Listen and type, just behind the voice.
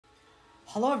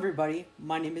Hello everybody,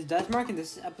 my name is Desmark and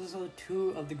this is episode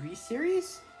 2 of the Grease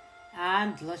series.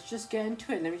 And let's just get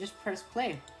into it. Let me just press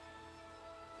play.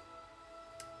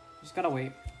 Just gotta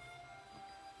wait.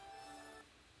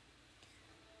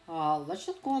 Let's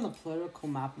just go on the political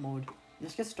map mode.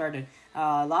 Let's get started.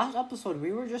 Last episode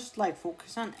we were just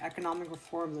focused on economic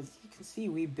reforms. As you can see,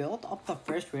 we built up the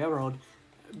first railroad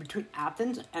between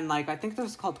Athens and I think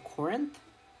this is called Corinth.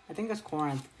 I think that's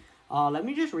Corinth. Let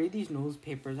me just read these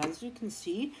newspapers. As you can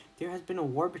see, there has been a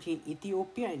war between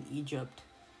Ethiopia and Egypt.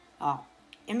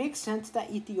 It makes sense that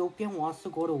Ethiopia wants to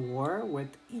go to war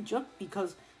with Egypt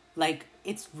because,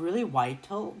 it's really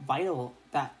vital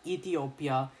that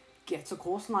Ethiopia gets a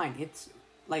coastline. It's,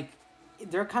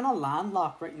 they're kind of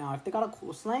landlocked right now. If they got a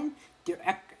coastline,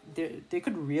 they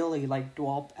could really,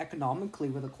 develop economically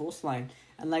with a coastline.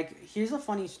 And, here's a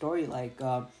funny story,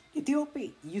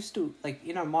 Ethiopia used to,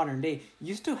 in our modern day,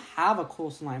 used to have a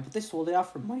coastline, but they sold it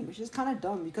out for money, which is kind of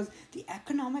dumb because the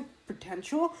economic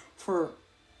potential for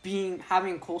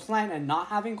having a coastline and not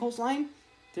having coastline,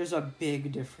 there's a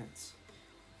big difference.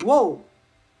 Whoa!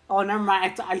 Oh, never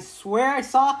mind. I swear I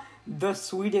saw the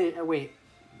Swedish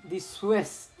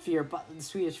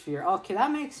sphere. Okay,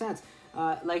 that makes sense.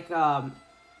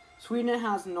 Sweden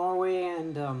has Norway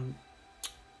and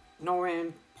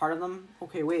part of them.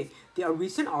 Okay, wait. A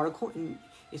recent article in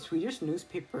a Swedish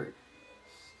newspaper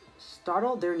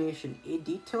startled their nation. A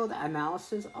detailed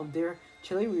analysis of their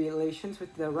Chile relations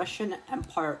with the Russian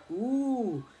Empire.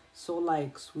 Ooh, so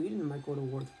Sweden might go to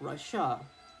war with Russia.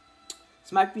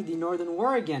 This might be the Northern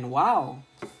War again. Wow.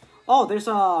 Oh, there's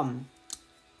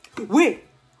wait.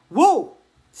 Whoa!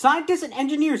 Scientists and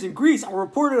engineers in Greece are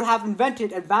reported to have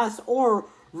invented advanced ore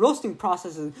roasting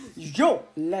processes. Yo,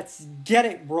 let's get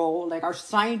it, bro. Our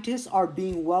scientists are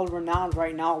being well renowned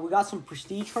right now. We got some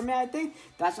prestige from it, I think.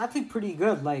 That's actually pretty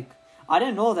good. I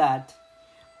didn't know that.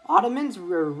 Ottomans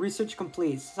were research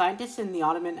complete. Scientists in the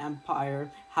Ottoman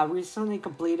Empire have recently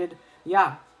completed.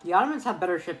 Yeah, the Ottomans have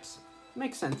better ships.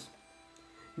 Makes sense.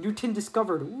 Newton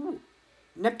discovered. Ooh.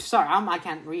 I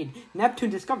can't read. Neptune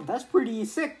discovered. That's pretty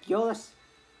sick, yo. That's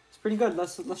pretty good.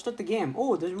 Let's start the game.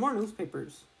 Oh, there's more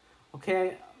newspapers.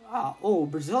 Okay.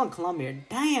 Brazil and Colombia.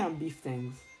 Damn, beef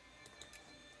things.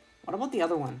 What about the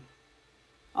other one?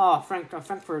 Oh,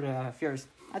 Frankfurt Fears.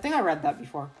 I think I read that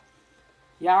before.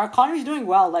 Yeah, our economy's doing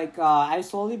well. I've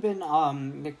slowly been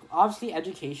obviously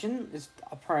education is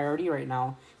a priority right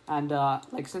now, and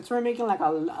since we're making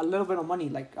a little bit of money,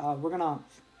 we're gonna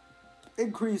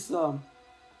increase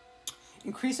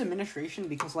administration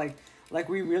because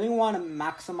we really want to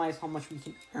maximize how much we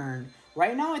can earn.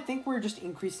 Right now, I think we're just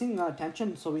increasing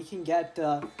attention so we can get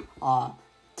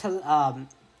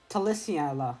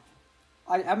Talisiala.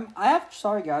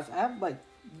 Sorry guys, I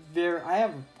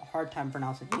have a hard time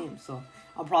pronouncing names, so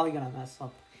I'm probably gonna mess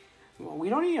up. We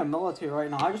don't need a military right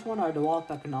now. I just want to develop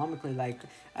economically.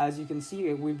 As you can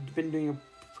see, we've been doing a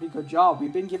pretty good job.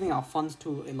 We've been giving out funds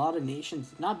to a lot of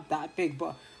nations. Not that big,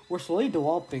 but we're slowly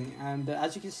developing. And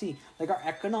as you can see, our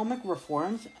economic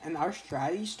reforms and our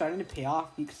strategy is starting to pay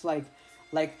off because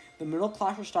the middle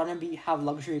class are starting to have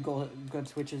luxury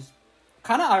goods, which is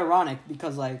kind of ironic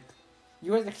because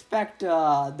you would expect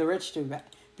the rich to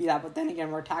be that, but then again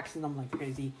we're taxing them like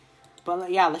crazy.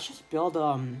 But yeah, let's just build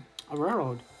a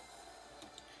railroad.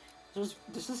 Let's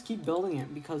just keep building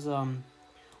it because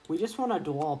we just want to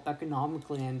develop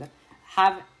economically and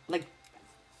have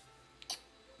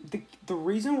the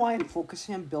reason why I'm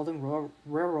focusing on building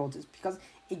railroads is because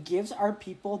it gives our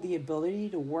people the ability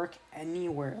to work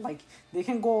anywhere. They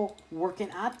can go work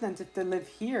in Athens if they live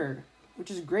here,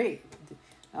 which is great.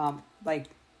 It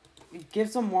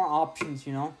gives them more options,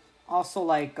 you know. Also,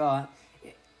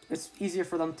 it's easier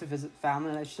for them to visit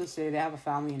family. Let's just say they have a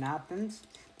family in Athens.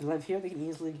 They live here. They can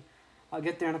easily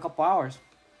get there in a couple hours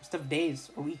instead of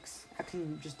days or weeks.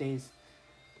 Actually, just days,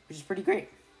 which is pretty great.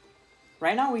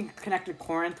 Right now, we connected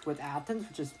Corinth with Athens,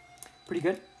 which is pretty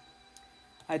good.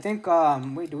 I think,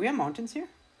 wait, do we have mountains here?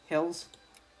 Hills?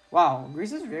 Wow,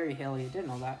 Greece is very hilly. I didn't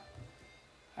know that.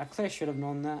 Actually, I should have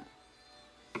known that.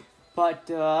 But,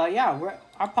 yeah,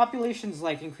 our population's,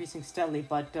 increasing steadily,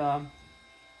 but,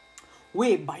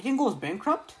 wait, Biden goes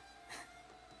bankrupt?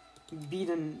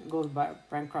 Biden goes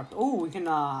bankrupt. Oh, we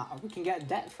can get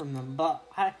debt from them, but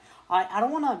I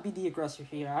don't want to be the aggressor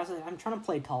here. I'm trying to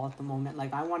play tall at the moment.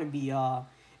 I want to be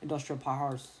industrial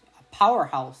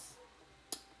powerhouse.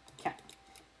 Okay.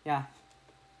 Yeah.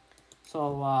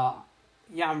 So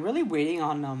yeah, I'm really waiting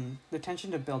on the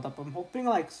tension to build up. I'm hoping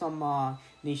some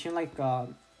nation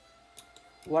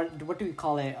what do we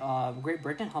call it? Great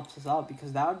Britain helps us out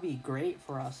because that would be great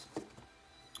for us.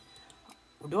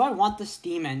 do I want the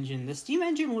steam engine? The steam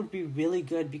engine would be really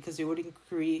good because it would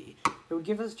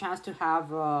give us a chance to have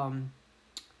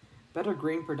better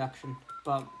grain production.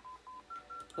 But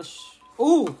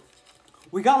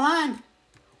we got land.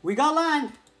 We got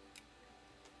land.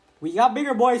 We got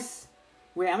bigger, boys.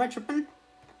 Wait, am I tripping?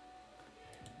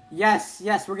 Yes,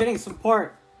 we're getting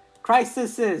support.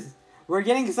 Crises. We're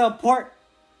getting support.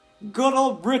 Good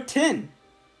old Britain.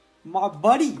 My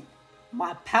buddy.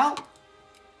 My pal.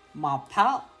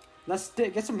 Let's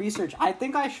get some research. I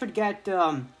think I should get,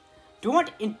 do you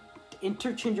want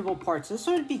interchangeable parts? This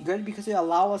would be good because it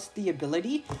allows us the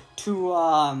ability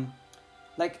to,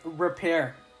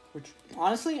 repair. Which,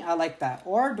 honestly, I like that.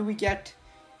 Or do we get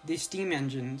the steam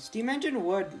engine? Steam engine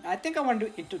I think I want to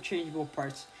do interchangeable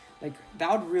parts. Like,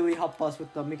 that would really help us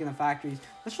with making the factories.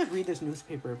 Let's just read this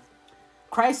newspaper.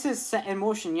 Crisis set in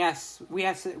motion. Yes, we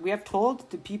have told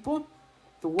the people,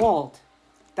 the world,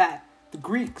 that the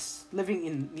Greeks living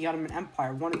in the Ottoman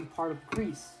Empire want to be part of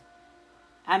Greece.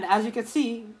 And as you can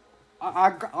see,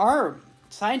 our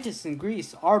scientists in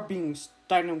Greece are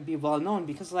starting to be well known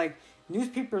because, like,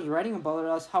 newspapers writing about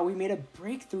us how we made a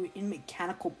breakthrough in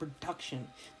mechanical production.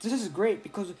 This is great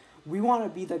because we want to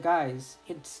be the guys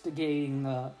instigating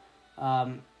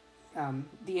the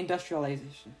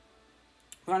industrialization.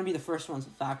 We want to be the first ones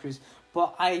with factories,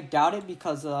 but I doubt it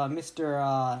because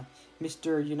Mr.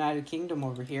 United Kingdom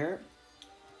over here,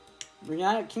 the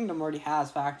United Kingdom already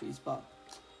has factories, but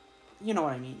you know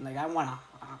what I mean. Like I wanna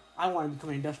become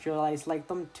industrialized like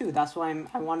them too. That's why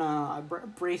I wanna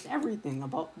embrace everything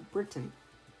about Britain.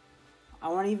 I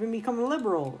want to even become a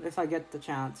liberal if I get the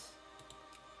chance.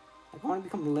 Like, I want to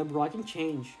become a liberal. I can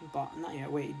change, but not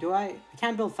yet. Wait, I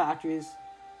can't build factories.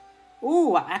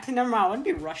 Ooh, actually, never mind. I want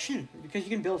to be Russian because you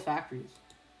can build factories.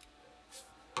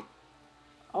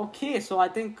 Okay, so I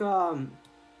think,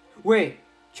 wait,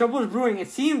 trouble is brewing. It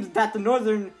seems that the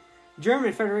Northern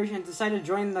German Federation decided to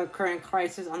join the current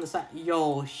crisis on the side.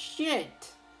 Yo,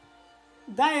 shit.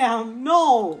 Damn,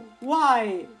 no.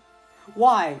 Why?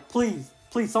 Please,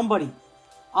 somebody.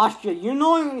 Austria, you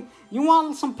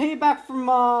want some payback from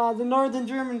the Northern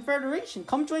German Federation?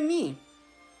 Come join me.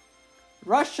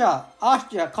 Russia,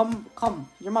 Austria, come.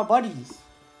 You're my buddies.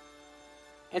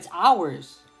 It's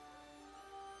ours.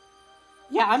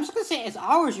 Yeah, I'm just gonna say it's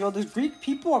ours, yo. There's Greek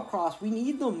people across. We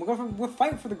need them. We're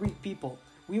fighting for the Greek people.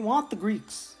 We want the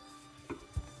Greeks.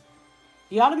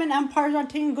 The Ottoman Empire's not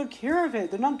taking good care of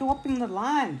it. They're not developing the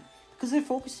land because they're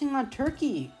focusing on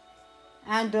Turkey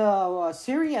and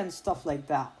Syria and stuff like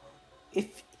that.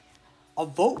 If a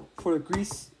vote for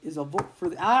Greece is a vote for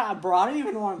bro, I don't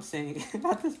even know what I'm saying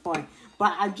at this point.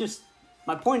 But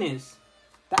my point is,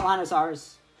 that land is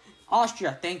ours.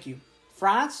 Austria, thank you.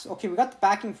 France, okay, we got the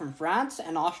backing from France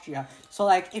and Austria. So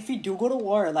like, if we do go to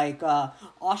war, like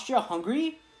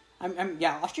Austria-Hungary,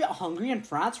 Austria-Hungary and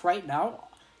France right now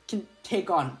can take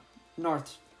on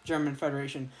North German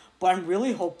Federation. But I'm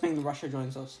really hoping Russia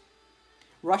joins us.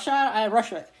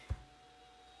 Russia.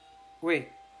 Wait.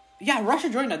 Yeah, Russia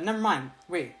joined us. Never mind.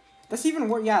 Wait. That's even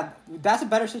worse. Yeah, that's a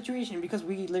better situation because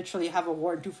we literally have a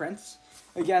war in two fronts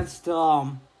against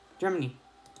Germany.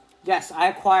 Yes, I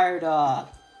acquired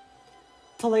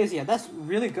Silesia. That's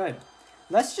really good.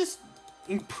 Let's just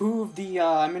improve the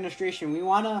administration. We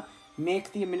want to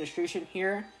make the administration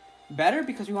here better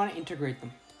because we want to integrate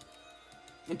them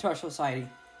into our society.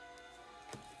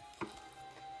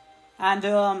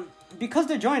 And because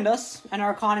they joined us and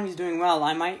our economy is doing well,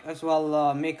 I might as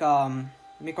well make a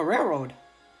railroad.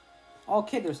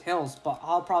 Okay, there's hills, but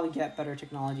I'll probably get better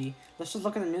technology. Let's just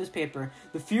look at the newspaper.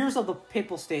 The fears of the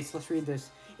Papal States. Let's read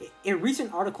this. A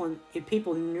recent article in a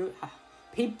papal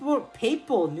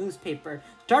newspaper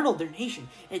startled their nation.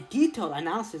 A detailed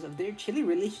analysis of their chilly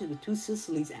relations with two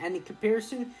Sicilies and a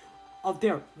comparison of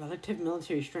their relative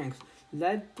military strengths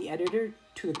led the editor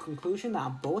to the conclusion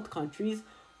that both countries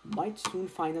might soon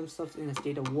find themselves in a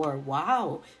state of war.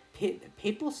 Wow,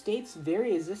 Papal States'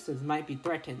 very existence might be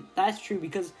threatened. That's true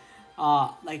because,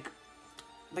 like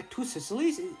two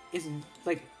Sicilies is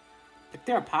like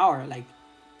they're a power. Like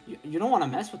you don't want to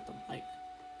mess with them.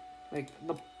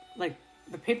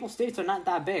 The Papal States are not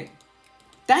that big.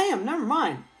 Damn, never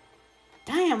mind.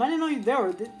 Damn, I didn't know they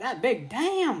were that big.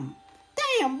 Damn,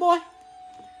 boy.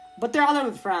 But they're allied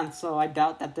with France, so I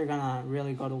doubt that they're gonna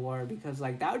really go to war because,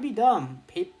 like, that would be dumb.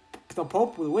 The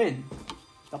Pope would win.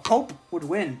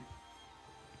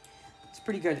 It's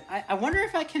pretty good. I wonder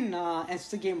if I can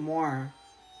instigate more.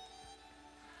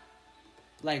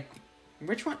 Like,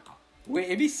 which one? Wait,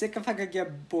 it'd be sick if I could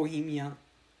get Bohemia.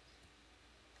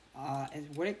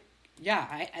 Yeah,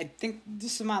 I think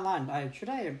this is my land. I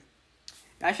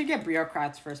should get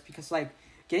bureaucrats first because, like,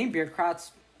 getting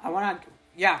bureaucrats, I want to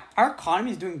yeah, our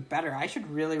economy is doing better. I should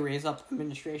really raise up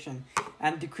administration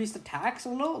and decrease the tax a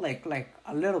little, like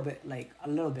a little bit,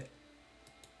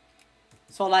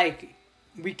 So like,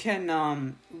 we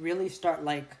can really start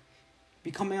like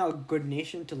becoming a good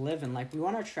nation to live in. Like, we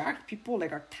want to attract people.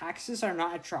 Like, our taxes are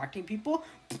not attracting people.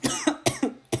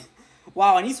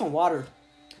 Wow, I need some water.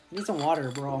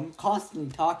 Bro. I'm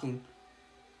constantly talking.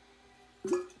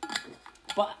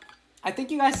 But I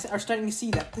think you guys are starting to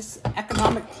see that this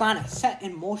economic plan is set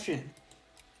in motion.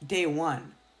 Day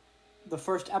one. The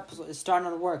first episode is starting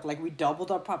to work. Like, we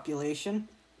doubled our population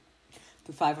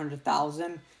to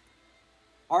 500,000.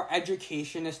 Our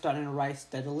education is starting to rise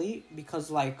steadily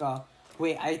because, like,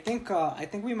 I think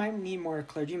we might need more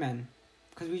clergymen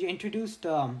because we introduced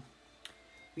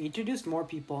more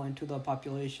people into the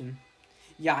population.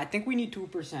 Yeah, I think we need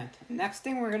 2%. Next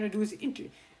thing we're gonna do is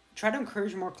try to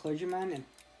encourage more clergymen in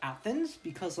Athens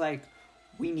because, like,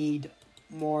 we need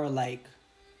more, like,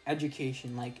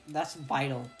 education. Like, that's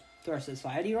vital to our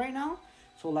society right now.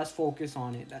 So let's focus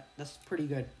on it. That's pretty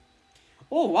good.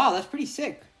 Oh wow, that's pretty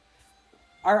sick.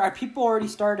 Our people already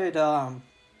started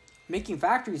making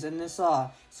factories in this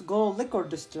Gold liquor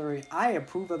distillery. I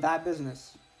approve of that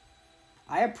business.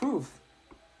 I approve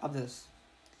of this.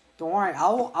 Don't worry, I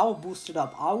will boost it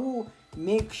up. I will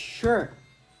make sure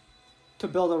to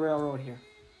build a railroad here.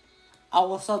 I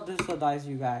will subsidize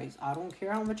you guys. I don't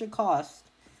care how much it costs.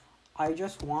 I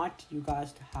just want you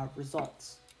guys to have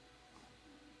results.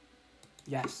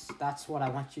 Yes, that's what I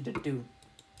want you to do.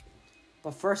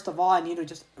 But first of all, I need to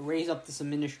just raise up this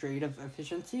administrative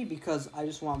efficiency because I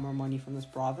just want more money from this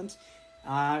province.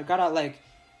 I gotta, like,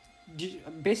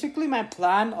 basically my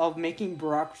plan of making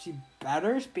bureaucracy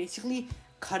better is basically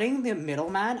cutting the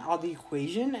middleman out of the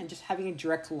equation and just having a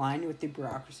direct line with the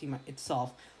bureaucracy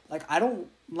itself. Like, I don't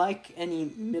like any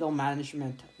middle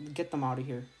management. Get them out of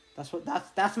here.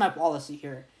 That's my policy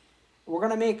here. We're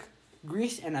gonna make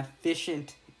Greece an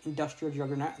efficient industrial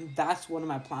juggernaut, and that's one of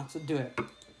my plans to do it.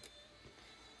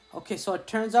 Okay, so it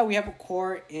turns out we have a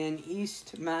core in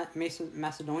East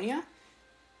Macedonia.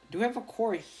 Do we have a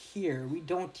core here? We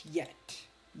don't yet,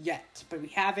 but we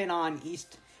have it on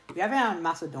East. We have it on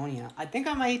Macedonia. I think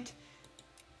I might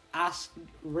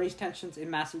raise tensions in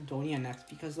Macedonia next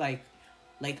because, like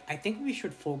I think we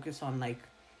should focus on, like,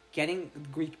 getting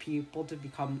Greek people to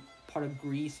become part of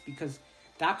Greece because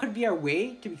that could be our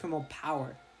way to become a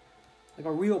power, like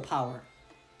a real power.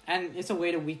 And it's a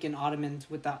way to weaken Ottomans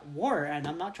with that war. And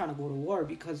I'm not trying to go to war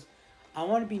because I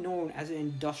want to be known as an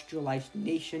industrialized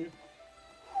nation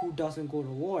who doesn't go to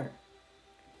war.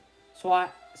 So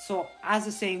as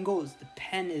the saying goes, the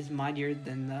pen is mightier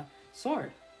than the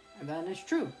sword. And that is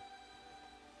true.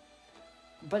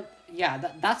 But yeah,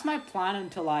 that's my plan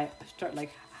until I start,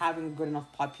 like, having a good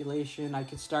enough population. I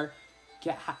could start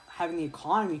having the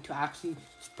economy to actually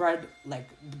spread, like,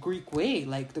 the Greek way.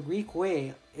 Like, the Greek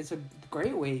way is a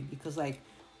great way because, like,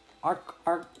 our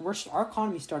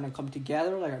economy's starting to come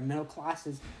together. Like, our middle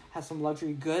classes has some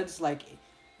luxury goods. Like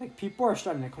people are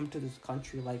starting to come to this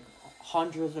country. Like,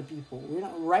 hundreds of people.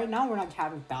 Right now we're not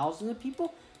having thousands of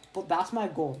people, but that's my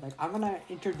goal. Like, I'm gonna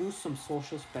introduce some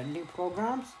social spending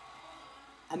programs,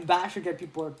 and that should get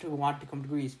people to want to come to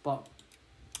Greece. But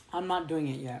I'm not doing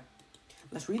it yet.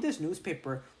 Let's read this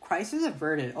newspaper. Crisis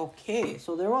averted. Okay,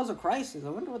 so there was a crisis. I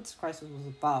wonder what this crisis was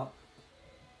about.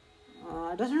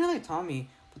 It doesn't really tell me.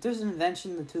 But there's an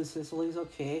invention in the two Sicilies.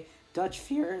 Okay. Dutch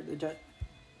fear.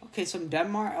 Okay, some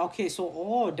Denmark. Okay,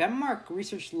 so, Denmark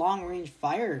researched long-range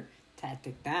fire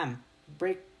tactic. Damn.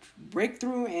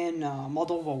 Breakthrough in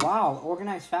Moldova. Wow.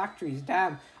 Organized factories.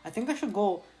 Damn. I think I should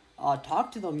go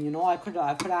talk to them. You know, I could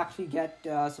actually get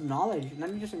some knowledge.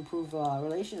 Let me just improve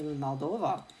relations with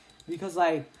Moldova. Because,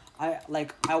 I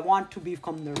want to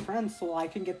become their friends so I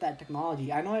can get that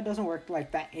technology. I know it doesn't work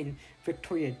like that in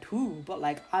Victoria 2, but,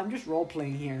 like, I'm just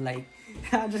role-playing here. Like,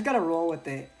 I just gotta roll with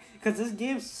it. Because this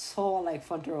game's so, like,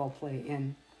 fun to role-play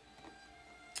in.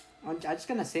 I'm just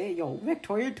gonna say, yo,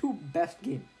 Victoria 2, best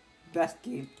game. Best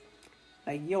game.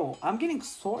 Like, yo, I'm getting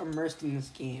so immersed in this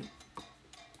game.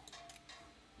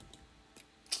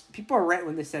 People are right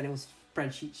when they said it was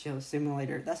spreadsheet show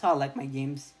simulator. That's how I like my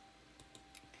games.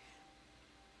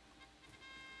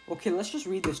 Okay, let's just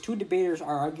read this. Two debaters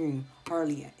are arguing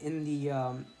hardly in the,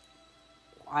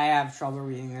 I have trouble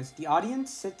reading this. The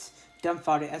audience sits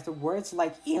dumbfounded as the words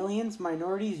like aliens,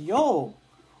 minorities, yo,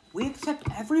 we accept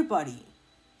everybody.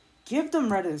 Give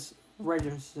them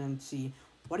residency.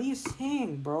 What are you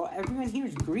saying, bro? Everyone here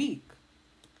is Greek.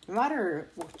 No matter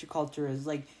what your culture is,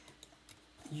 like,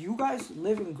 you guys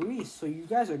live in Greece, so you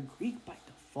guys are Greek by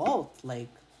default. Like,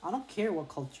 I don't care what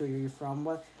culture you're from,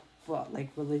 but like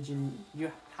religion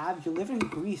you have. You live in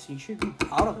Greece. You should be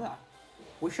proud of that.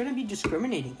 We shouldn't be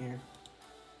discriminating here.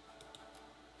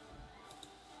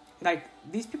 Like,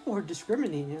 these people who are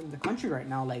discriminating in the country right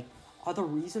now, like, are the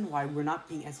reason why we're not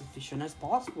being as efficient as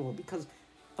possible. Because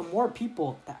the more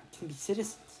people that can be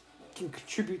citizens can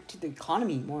contribute to the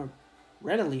economy more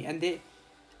readily, and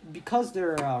because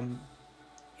they're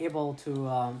able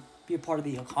to be a part of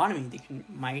the economy, they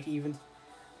might even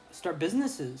start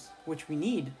businesses, which we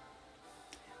need.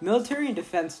 Military and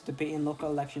defense debate in local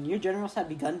election. Your generals have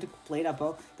begun to complain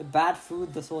about the bad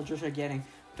food the soldiers are getting.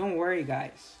 Don't worry,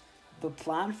 guys. The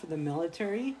plan for the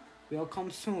military will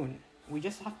come soon. We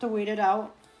just have to wait it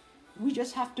out. We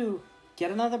just have to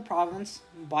get another province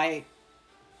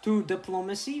through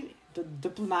diplomacy, the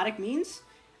diplomatic means,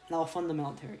 and I'll fund the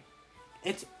military.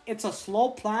 It's a slow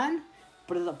plan,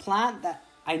 but it's a plan that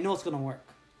I know it's gonna work.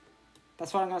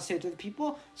 That's what I'm gonna say to the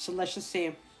people. So let's just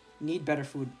say, need better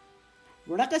food.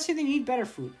 We're not gonna say they need better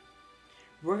food.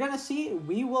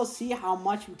 We will see how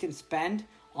much we can spend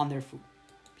on their food,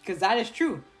 because that is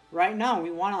true. Right now, we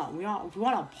want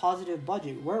a positive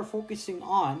budget. We're focusing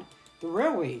on the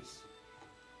railways.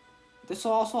 This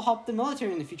will also help the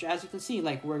military in the future, as you can see.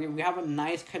 Like, we have a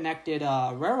nice connected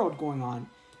railroad going on.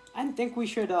 I think we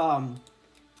should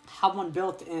have one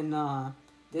built in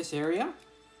this area.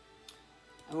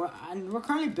 And we're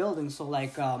currently building, so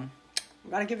like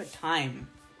we gotta give it time.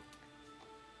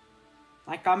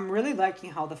 Like, I'm really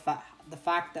liking how the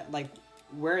fact that like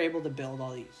we're able to build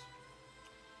all these.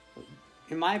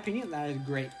 In my opinion, that is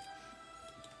great.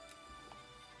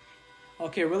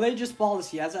 Okay, religious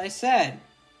policy. As I said,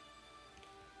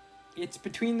 it's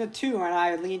between the two, and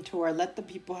I lean toward let the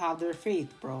people have their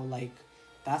faith, bro. Like,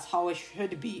 that's how it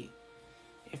should be.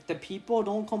 If the people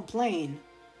don't complain,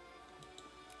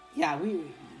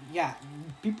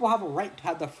 people have a right to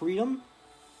have the freedom,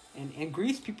 and in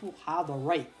Greece, people have the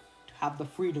right to have the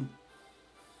freedom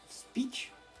of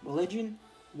speech, religion,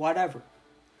 whatever.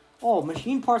 Oh,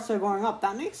 machine parts are going up.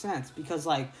 That makes sense, because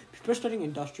like people are starting to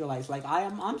industrialize. Like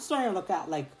I'm starting to look at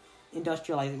like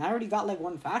industrializing. I already got like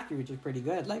one factory, which is pretty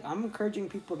good. Like, I'm encouraging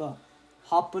people to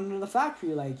hop into the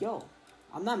factory. Like, yo,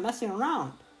 I'm not messing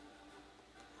around.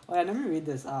 Oh yeah, let me read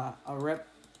this. A rip.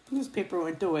 Newspaper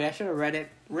went away. I should have read it.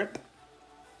 Rip.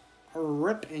 A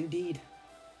rip indeed.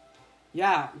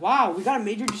 Yeah, wow, we got a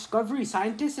major discovery.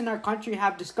 Scientists in our country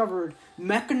have discovered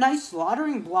mechanized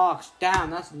slaughtering blocks. Damn,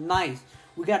 that's nice.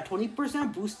 We got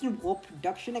 20% boost in wool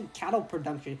production and cattle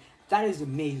production. That is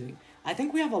amazing. I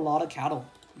think we have a lot of cattle.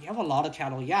 Yeah,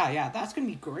 that's going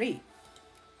to be great.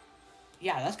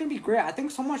 Yeah, that's going to be great. I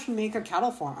think someone should make a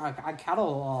cattle farm,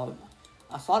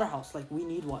 a slaughterhouse. Like, we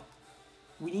need one.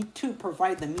 We need to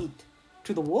provide the meat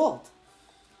to the world.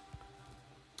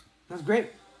 That's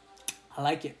great. I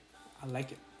like it. I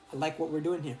like what we're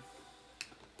doing here.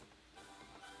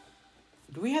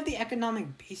 Do we have the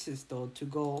economic basis, though, to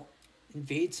go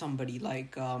invade somebody?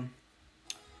 Like,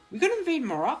 we could invade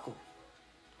Morocco.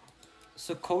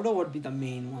 Sokoto would be the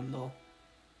main one, though,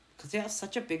 because they have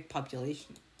such a big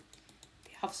population.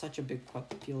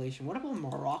 What about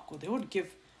Morocco? They would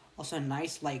give us a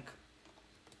nice, like,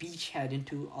 beachhead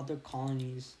into other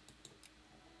colonies.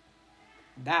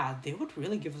 They would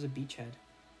really give us a beachhead.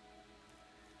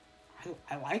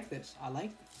 I like this.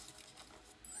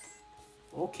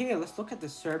 Okay, let's look at the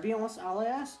Serbia and West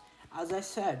allies. As I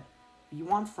said, you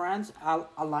want friends,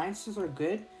 alliances are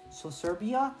good. So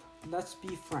Serbia, let's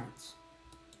be friends.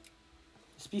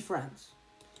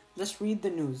 Let's read the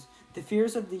news. The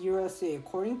fears of the USA.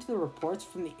 According to the reports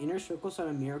from the inner circles of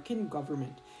American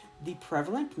government, the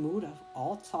prevalent mood of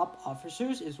all top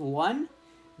officers is one,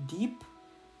 deep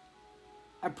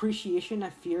appreciation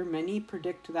of fear. Many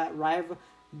predict that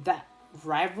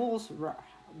rivals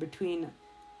between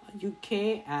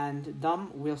UK and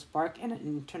them will spark an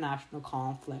international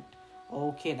conflict.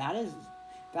 Okay,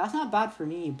 that's not bad for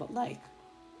me, but like,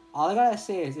 all I gotta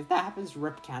say is if that happens,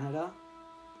 rip Canada.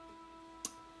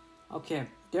 Okay,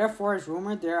 therefore, it's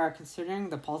rumored they are considering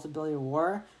the possibility of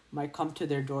war might come to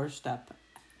their doorstep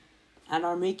and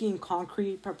are making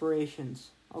concrete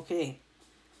preparations. Okay,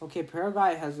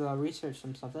 Paraguay has researched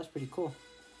some stuff. That's pretty cool.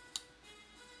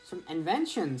 Some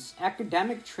inventions,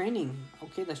 academic training.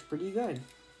 Okay, that's pretty good.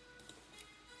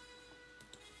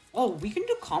 Oh, we can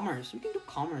do commerce. We can do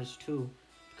commerce too,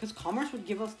 because commerce would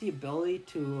give us the ability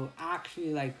to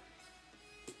actually like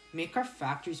make our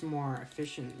factories more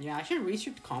efficient. Yeah, I should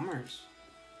research commerce.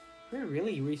 I should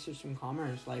really research some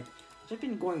commerce. Like, I've just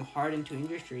been going hard into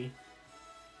industry.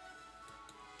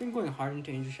 I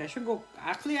should go.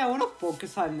 Actually, I want to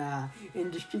focus on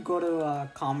industry. Go to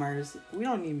commerce. We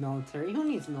don't need military. Who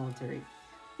needs military?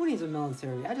 Who needs a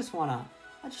military? I just want to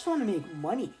I just want to make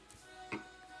money.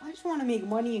 I just want to make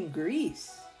money in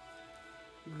Greece.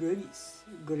 Greece.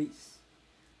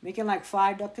 Making like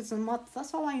 5 ducats a month.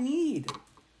 That's all I need.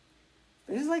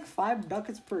 This is like 5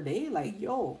 ducats per day. Like,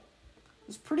 yo,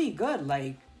 it's pretty good.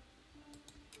 Like,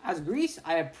 as Greece,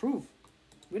 I approve.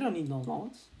 We don't need no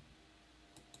loans.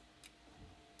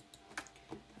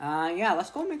 Yeah,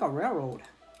 let's go make a railroad.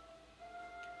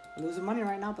 We're losing money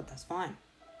right now, but that's fine.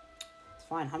 It's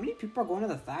fine. How many people are going to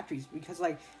the factories? Because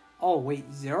like, oh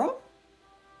wait, 0?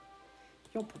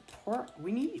 Yo,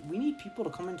 we need people to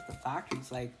come into the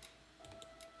factories. Like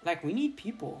we need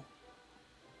people.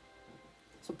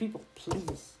 So people,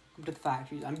 please come to the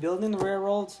factories. I'm building the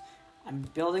railroads. I'm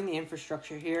building the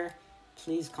infrastructure here.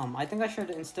 Please come. I think I should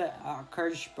instead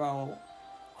encourage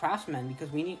craftsmen,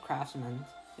 because we need craftsmen.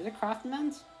 Is it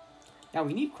craftsmen? Yeah,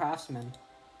 we need craftsmen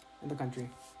in the country.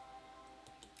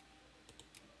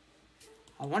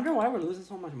 I wonder why we're losing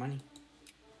so much money.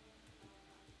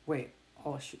 Wait.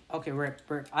 Oh, shit. Okay, Rick.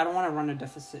 I don't want to run a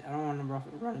deficit. I don't want to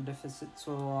run a deficit.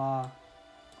 So,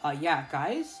 yeah,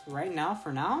 guys. Right now,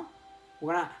 for now,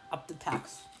 we're going to up the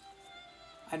tax.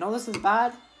 I know this is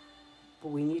bad, but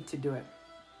we need to do it.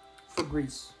 For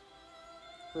Greece.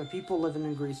 For the people living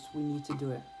in Greece, we need to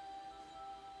do it.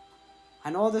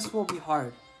 I know this will be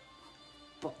hard,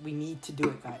 but we need to do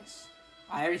it, guys.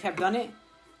 I already have done it,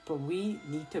 but we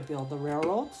need to build the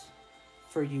railroads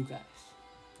for you guys.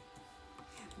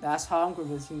 That's how I'm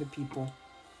convincing the people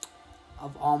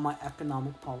of all my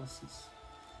economic policies.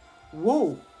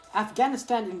 Whoa!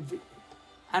 Afghanistan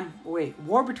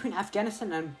war between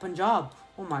Afghanistan and Punjab.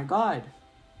 Oh my god.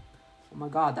 Oh my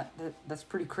god, that's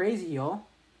pretty crazy, yo.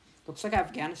 Looks like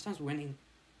Afghanistan's winning.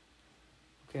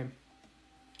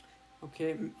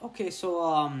 Okay,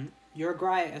 so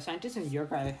Uruguay, a scientist in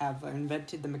Uruguay have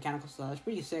invented the mechanical saw. That's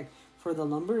pretty sick for the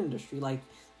lumber industry. Like,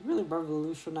 really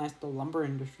revolutionized the lumber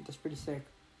industry. That's pretty sick.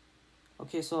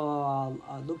 Okay, so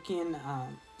Lukian,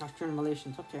 Austrian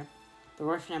Malaysians. Okay, the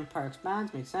Russian Empire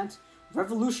expands. Makes sense.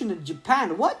 Revolution in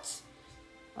Japan. What?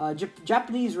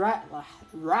 Japanese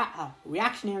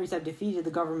reactionaries have defeated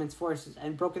the government's forces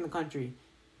and broken the country.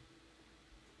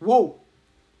 Whoa!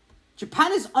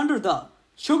 Japan is under the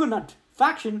shogunate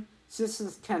faction.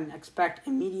 Citizens can expect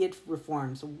immediate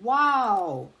reforms.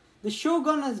 Wow! The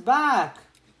shogun is back!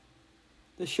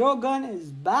 The shogun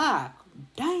is back!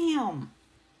 Damn!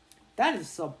 That is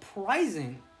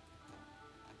surprising.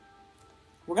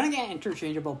 We're gonna get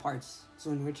interchangeable parts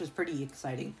soon, which is pretty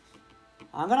exciting.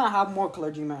 I'm gonna have more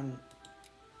clergymen.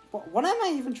 What am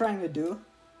I even trying to do?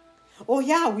 Oh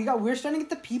yeah, we're starting to get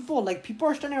the people. Like, people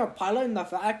are starting to pilot in the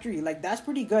factory. Like, that's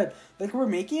pretty good. Like, we're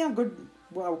making a good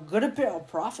bit of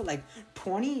profit. Like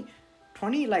 20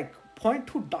 like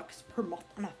 0.2 ducats per month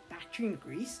on a factory in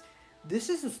Greece. This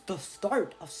is the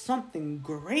start of something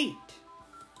great.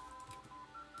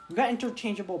 We got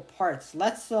interchangeable parts.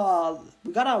 Let's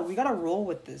we gotta roll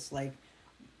with this. Like,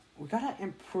 we gotta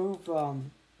improve.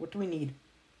 What do we need?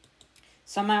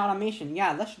 Semi-automation.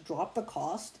 Yeah, let's drop the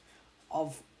cost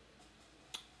of.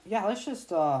 Yeah, let's just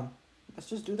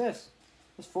do this.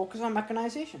 Let's focus on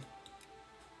mechanization.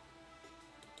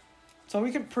 So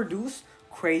we can produce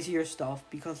crazier stuff,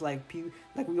 because like we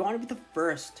want to be the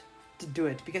first to do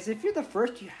it. Because if you're the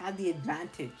first, you have the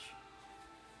advantage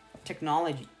of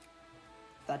technology.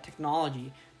 That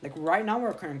technology, like right now,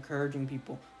 we're encouraging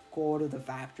people, go to the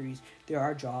factories. There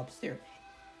are jobs there.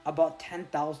 About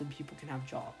 10,000 people can have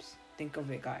jobs. Think of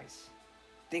it, guys.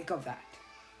 Think of that.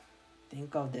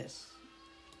 Think of this.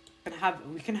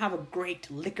 We can have a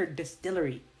great liquor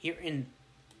distillery here in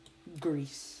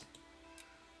Greece.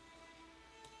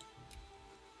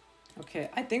 Okay,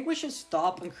 I think we should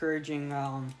stop encouraging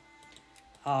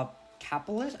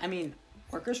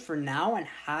workers for now, and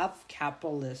have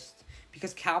capitalists,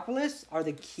 because capitalists are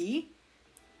the key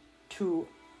to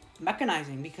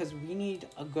mechanizing, because we need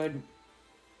a good.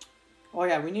 Oh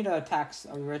yeah, we need to tax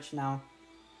our rich now.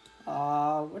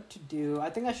 What to do? I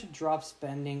think I should drop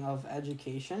spending of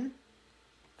education,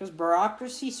 because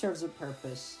bureaucracy serves a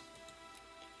purpose.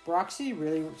 Bureaucracy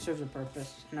really serves a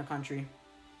purpose in a country.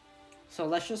 So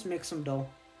let's just make some dough.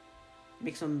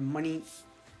 Make some money.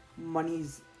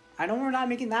 I know we're not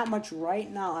making that much right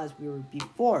now as we were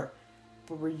before,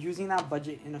 but we're using that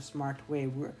budget in a smart way.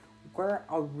 We're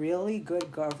a really good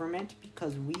government,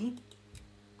 because we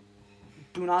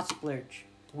do not splurge.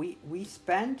 We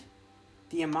spend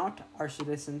the amount our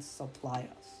citizens supply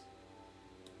us,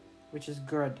 which is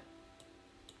good.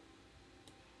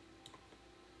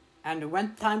 And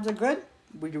when times are good,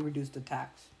 we do reduce the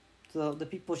tax. So the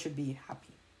people should be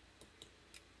happy.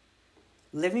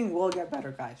 Living will get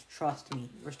better, guys. Trust me.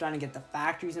 We're starting to get the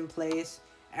factories in place.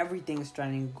 Everything's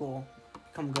starting to go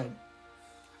become good.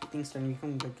 Things starting to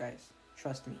become good, guys.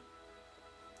 Trust me.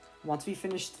 Once we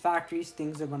finish the factories,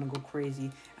 things are gonna go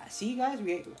crazy. See, guys,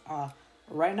 we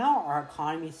right now our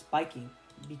economy is spiking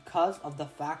because of the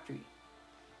factory.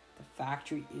 The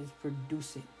factory is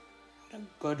producing at a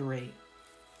good rate.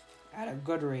 At a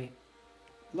good rate.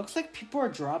 Looks like people are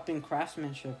dropping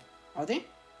craftsmanship. Are they?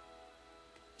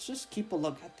 Let's just keep a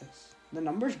look at this. The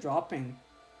number's dropping,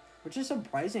 which is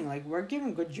surprising. Like, we're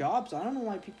giving good jobs. I don't know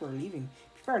why people are leaving.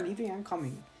 People are leaving and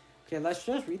coming. Okay, let's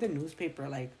just read the newspaper.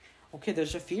 Like, okay,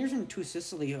 there's a fears in To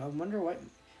Sicily. I wonder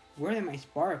where they might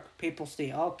spark. Papal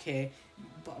state. Okay,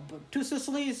 but To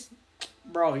Sicily's,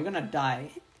 bro, you're gonna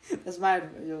die. That's my,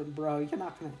 bro. You're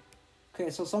not gonna. Okay,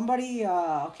 so somebody.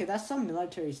 Okay, that's some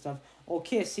military stuff.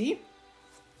 Okay, see.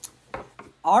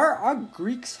 Our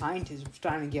Greek scientists are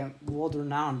starting to get world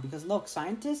renowned because look,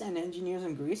 scientists and engineers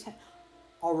in Greece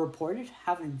are reported to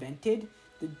have invented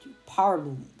the power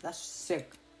loom. That's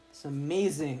sick. It's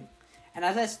amazing. And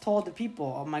as I told the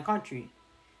people of my country,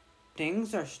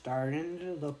 things are starting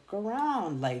to look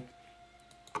around. Like,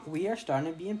 we are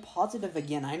starting to be in positive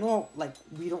again. I know, like,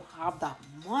 we don't have that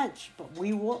much, but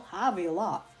we will have a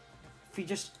lot. If we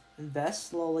just invest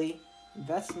slowly,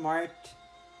 invest smart,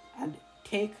 and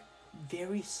take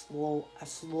a slow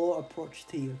approach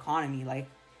to the economy. Like,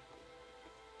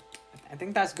 I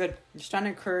think that's good. I'm just trying to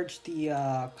encourage the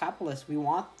capitalists. We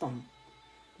want them.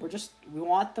 We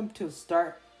want them to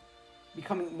start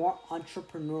becoming more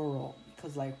entrepreneurial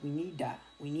because, like, we need that.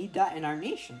 We need that in our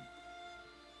nation.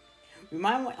 We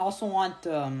might also want,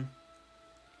 I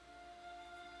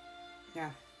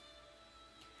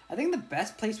think the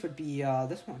best place would be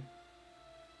this one.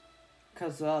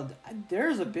 Because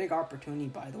there's a big opportunity,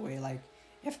 by the way. Like,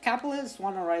 if capitalists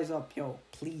want to rise up, yo,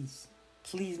 please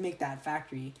make that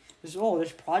factory.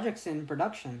 There's projects in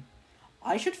production.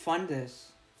 I should fund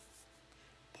this.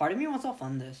 Part of me wants to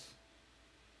fund this.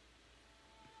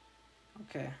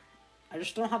 Okay. I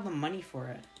just don't have the money for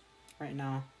it right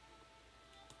now.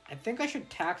 I think I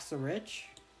should tax the rich.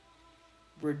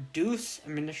 Reduce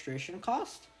administration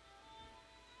cost.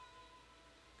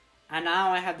 And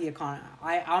now I have the economy.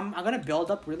 I'm gonna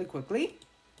build up really quickly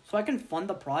so I can fund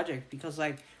the project because,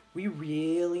 like, we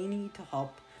really need to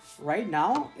help. Right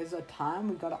now is a time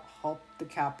we gotta help the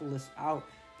capitalists out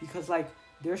because, like,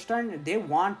 they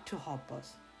want to help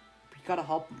us. We gotta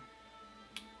help them.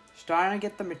 Starting to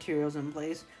get the materials in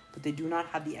place, but they do not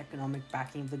have the economic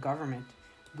backing of the government.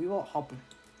 We will help them.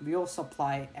 We will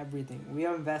supply everything. We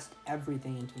will invest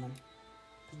everything into them.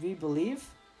 We believe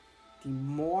the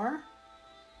more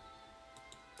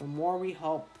we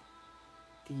help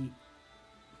the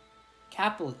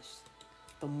capitalists,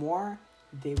 the more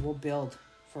they will build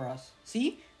for us.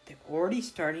 See, they're already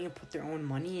starting to put their own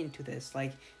money into this.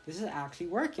 Like, this is actually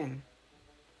working.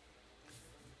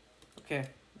 Okay,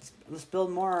 let's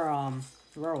build more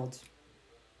railroads.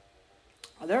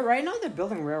 Right now they're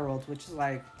building railroads, which is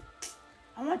like,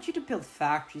 I want you to build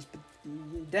factories, but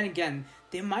then again,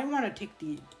 they might want to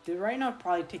they're right now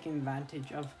probably taking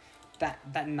advantage of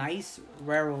that nice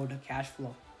railroad cash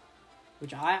flow,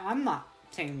 which I'm not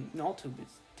saying no to, but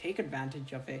take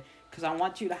advantage of it because I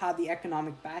want you to have the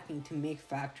economic backing to make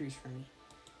factories for me.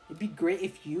 It'd be great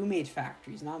if you made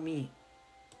factories, not me.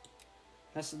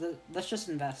 Let's just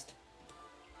invest.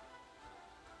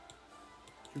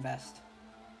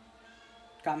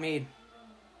 Got made.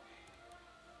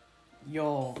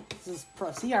 Yo,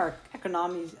 see our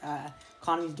economy's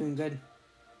doing good.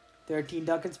 13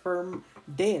 ducats per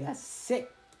day. That's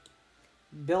sick.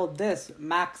 Build this.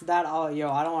 Max that out.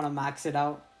 Yo, I don't want to max it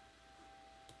out.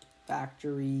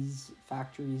 Factories.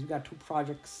 We got 2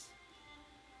 projects.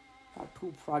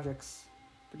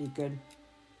 Pretty good.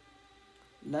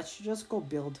 Let's just go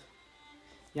build.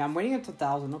 Yeah, I'm waiting until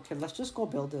 1,000. Okay, let's just go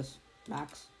build this.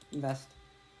 Max. Invest.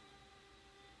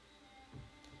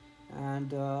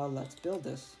 And let's build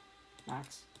this.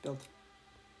 Max. Build.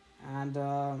 And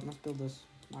let's build this.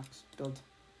 Max. Build.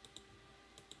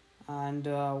 And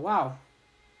wow.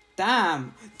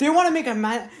 Damn. They want to make a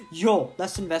man. Yo,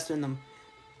 let's invest in them.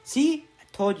 See? I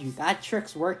told you. That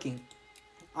trick's working.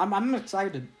 I'm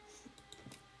excited.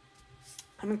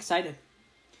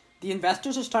 The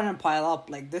investors are starting to pile up.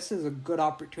 Like, this is a good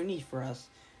opportunity for us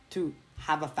to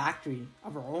have a factory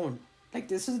of our own. Like,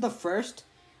 this is the first,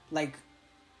 like,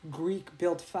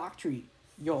 Greek-built factory.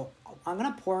 Yo, I'm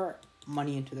gonna pour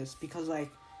money into this because,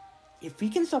 like, if we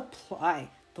can supply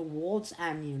the world's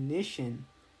ammunition,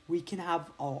 we can have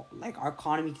our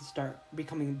economy can start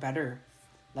becoming better.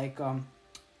 Like,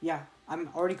 yeah, I'm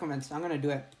already convinced. I'm gonna do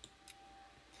it.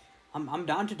 I'm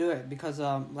down to do it because,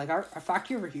 like, our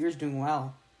factory over here is doing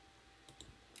well.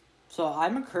 So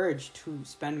I'm encouraged to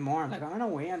spend more. Like, I'm gonna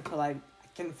wait until I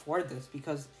can afford this,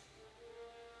 because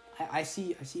I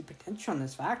see potential in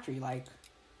this factory. Like,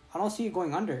 I don't see it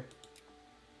going under.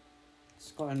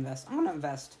 Let's go invest. I'm gonna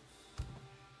invest.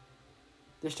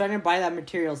 They're starting to buy that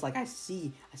materials. Like, I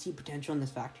see potential in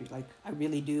this factory. Like, I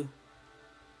really do.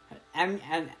 An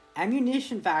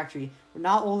ammunition factory would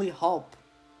not only help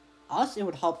us, it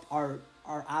would help our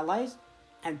allies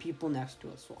and people next to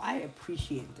us. So I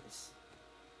appreciate this.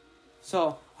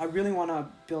 So I really want to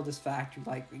build this factory.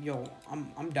 Like, yo,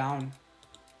 I'm down.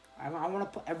 I want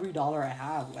to put every dollar I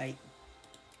have. Like,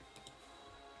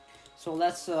 so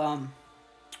let's yeah,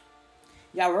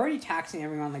 we're already taxing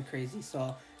everyone like crazy.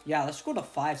 So yeah, let's go to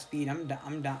 5 speed. I'm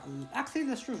down. Actually,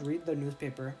 let's just read the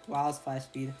newspaper while it's 5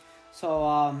 speed. So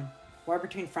war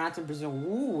between France and Brazil.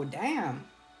 Ooh, damn,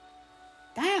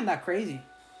 that crazy.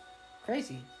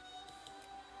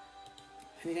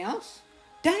 Anything else?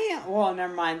 Damn. Well,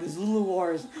 never mind. The Zulu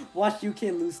Wars. Watch UK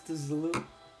lose to Zulu.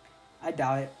 I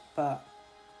doubt it, but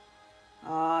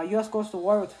U.S. goes to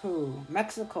war with who?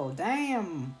 Mexico.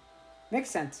 Damn. Makes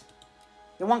sense.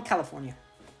 They want California.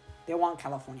 Okay,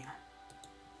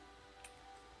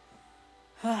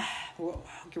 we're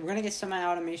gonna get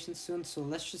semi-automation soon, so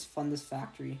let's just fund this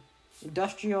factory.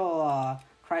 Industrial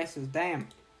crisis. Damn.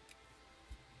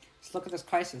 Let's look at this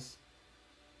crisis.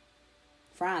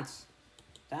 France.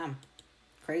 Damn.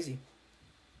 Crazy.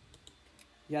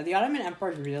 Yeah, the Ottoman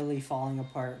Empire is really falling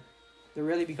apart. They're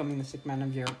really becoming the sick man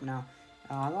of Europe now.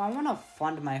 I want to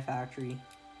fund my factory.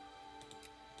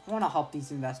 I want to help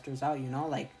these investors out, you know?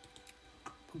 Like,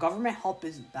 government help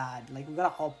isn't bad. Like, we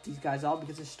gotta help these guys out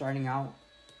because they're starting out.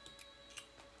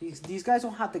 These guys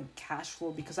don't have the cash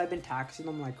flow because I've been taxing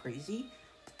them like crazy.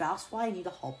 But that's why I need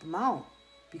to help them out.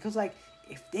 Because, like,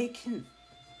 if they can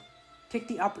take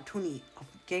the opportunity of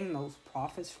getting those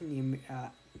profits from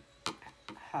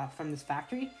this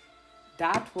factory,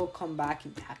 that will come back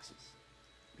in taxes,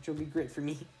 which will be great for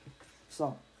me.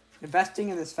 So, investing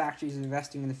in this factory is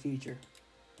investing in the future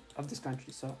of this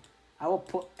country. So, I will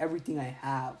put everything I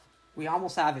have. We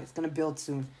almost have it. It's gonna build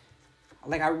soon.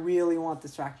 Like, I really want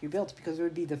this factory built because it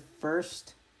would be the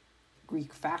first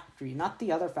Greek factory, not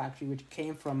the other factory which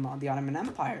came from the Ottoman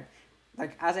Empire.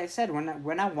 Like, as I said, when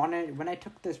I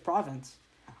took this province,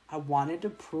 I wanted to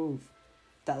prove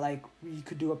that, like, we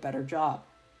could do a better job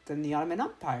than the Ottoman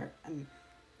Empire. And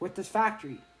with this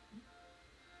factory,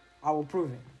 I will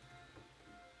prove it.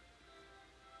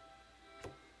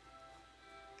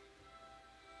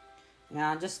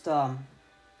 Yeah, just,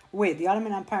 wait, the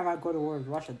Ottoman Empire might go to war with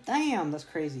Russia. Damn, that's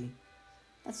crazy.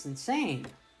 That's insane.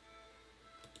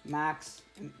 Max.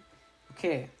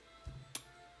 Okay.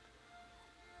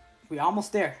 We're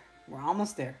almost there.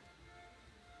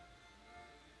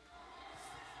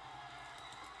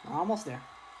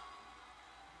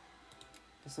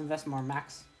 Let's invest more.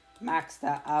 Max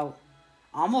that out.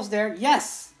 Almost there.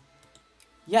 Yes.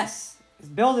 It's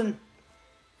building.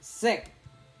 Sick.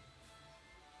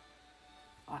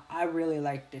 I really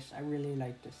like this.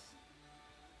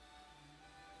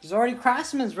 There's already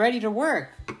craftsmen ready to work.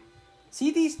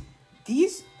 See these,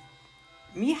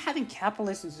 me having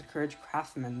capitalists encourage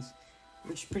craftsmen,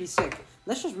 which is pretty sick.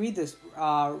 Let's just read this.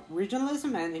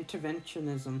 Regionalism and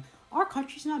interventionism. Our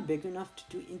country's not big enough to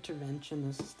do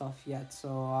interventionist stuff yet.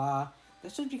 So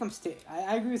let's just become state.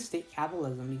 I agree with state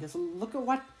capitalism because look at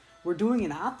what we're doing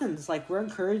in Athens. Like, we're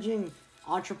encouraging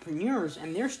entrepreneurs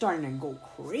and they're starting to go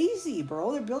crazy,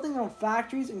 bro. They're building their own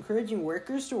factories, encouraging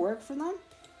workers to work for them.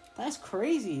 That's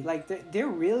crazy. Like, they're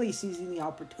really seizing the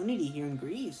opportunity here in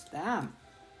Greece. Damn.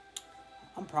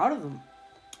 I'm proud of them.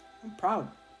 I'm proud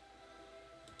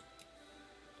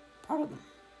of them.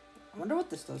 I wonder what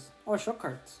this does. Oh, short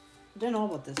cards. I didn't know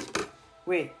about this.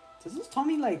 Wait, does this tell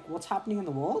me, like, what's happening in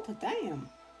the world? Damn,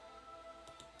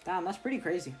 that's pretty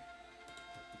crazy.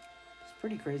 It's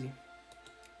pretty crazy.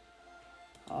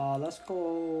 Let's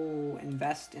go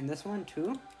invest in this one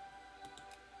too.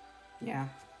 Yeah.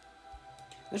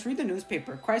 Let's read the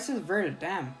newspaper. Crisis averted.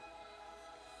 Damn.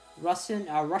 Russian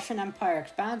Empire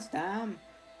expands. Damn.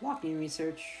 Lock new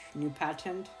research. New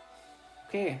patent.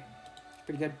 Okay.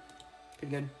 Pretty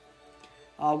good.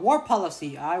 War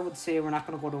policy. I would say we're not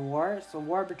going to go to war. So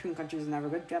war between countries is never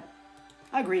good. Yep.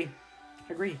 I agree.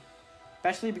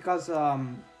 Especially because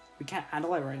we can't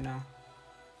handle it right now.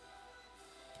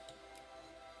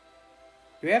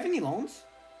 Do we have any loans?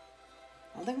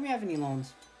 I don't think we have any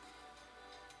loans.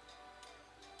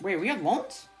 Wait, we have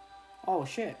loans? Oh,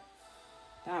 shit.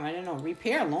 Damn, I didn't know.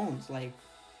 Repay our loans. Like,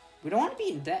 we don't want to be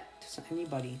in debt to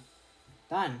anybody.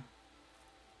 Done.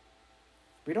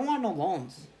 We don't want no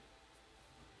loans.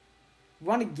 We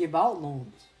want to give out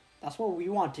loans. That's what we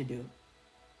want to do.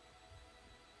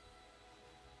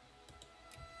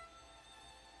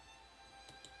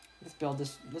 build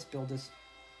this. Let's build this.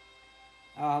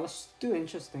 Let's do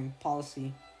interesting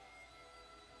policy.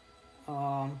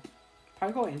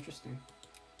 Probably go interesting.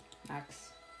 Max.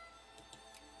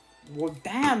 Well,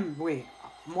 damn. Wait,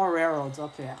 more railroads.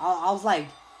 Okay, I was like,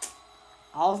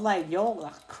 yo,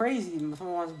 crazy.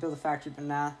 Someone wants to build a factory, but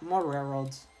nah, more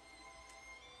railroads.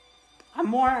 I'm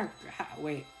more.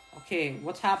 Wait. Okay,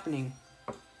 what's happening?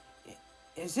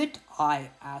 Is it, I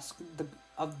ask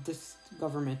of this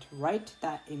government, right,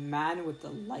 that a man with a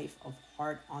life of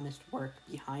hard, honest work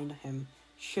behind him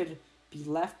should be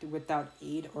left without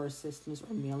aid or assistance,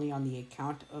 or merely on the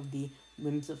account of the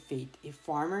whims of fate? A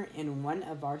farmer in one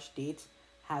of our states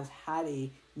has had a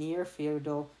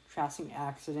near-fatal traffic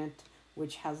accident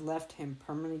which has left him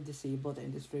permanently disabled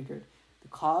and disfigured. The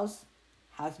cause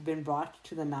has been brought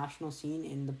to the national scene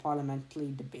in the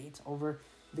parliamentary debates over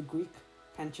the Greek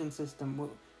pension system,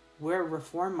 where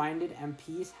reform-minded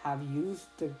MPs have used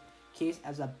the case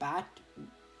as a bat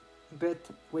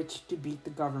with which to beat the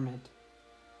government.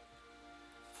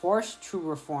 Forced to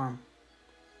reform.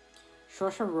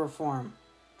 Social reform.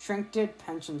 Trinketed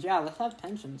pensions. Yeah, let's have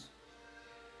pensions.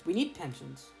 We need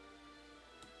pensions.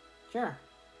 Sure.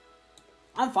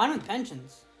 I'm fine with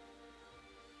pensions.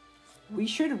 We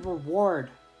should reward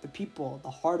the people, the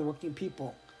hardworking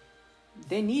people.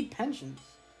 They need pensions.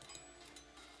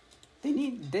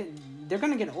 They're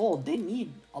gonna get old. They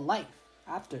need a life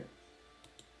after.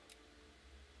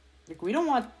 Like, we don't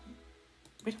want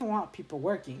people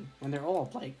working when they're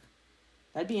old. Like,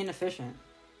 that'd be inefficient.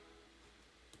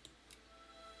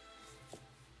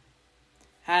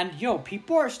 And yo,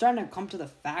 people are starting to come to the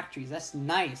factories. That's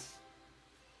nice.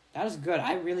 That is good.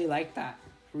 I really like that.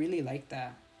 Really like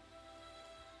that.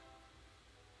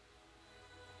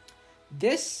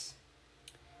 This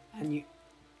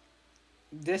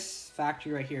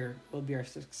factory right here will be our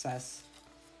success.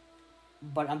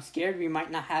 But I'm scared we might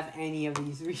not have any of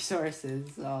these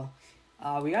resources. So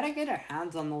we gotta get our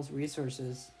hands on those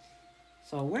resources.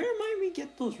 So where might we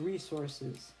get those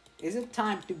resources? Is it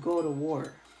time to go to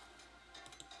war?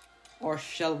 Or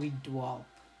shall we dwell?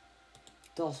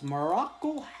 Does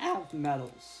Morocco have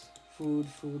metals? Food.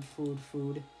 Okay,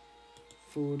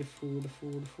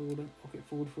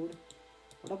 food.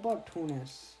 What about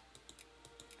Tunis?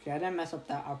 Okay, I didn't mess up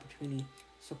that opportunity.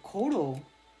 Sokoto.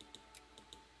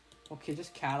 Okay,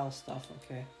 just cattle stuff,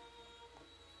 okay.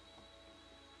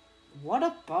 What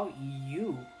about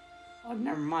you? Oh,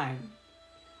 never mind.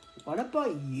 What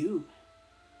about you?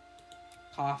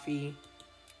 Coffee.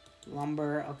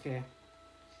 Lumber, okay.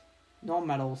 No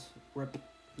metals. Rip.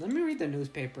 Let me read the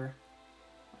newspaper.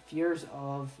 Fears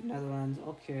of Netherlands,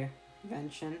 okay.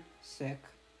 Invention, sick.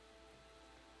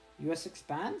 US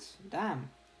expands? Damn.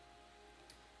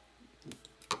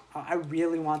 I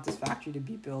really want this factory to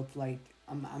be built. Like,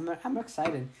 I'm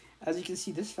excited. As you can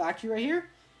see, this factory right here,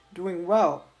 doing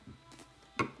well.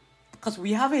 Because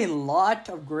we have a lot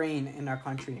of grain in our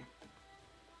country.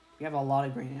 We have a lot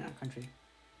of grain in our country.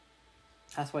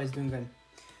 That's why it's doing good.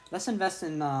 Let's invest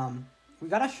in, we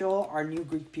gotta show our new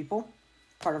Greek people,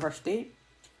 part of our state,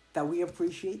 that we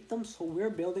appreciate them. So we're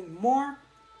building more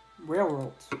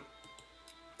railroads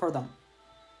for them.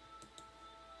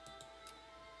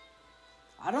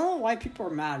 I don't know why people are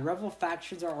mad. Rebel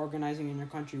factions are organizing in your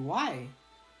country. Why?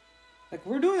 Like,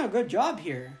 we're doing a good job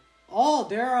here. Oh,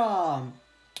 they're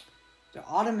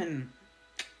Ottoman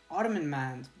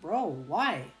mans. Bro,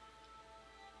 why?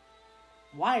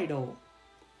 Why though?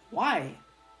 Why?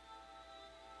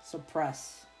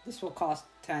 Suppress. This will cost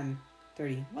 10,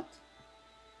 30. What?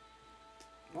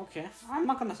 Okay. I'm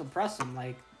not gonna suppress them.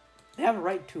 Like, they have a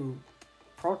right to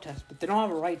protest, but they don't have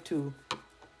a right to,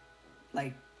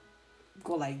 like,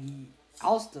 go, like,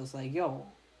 oust us. Like, yo,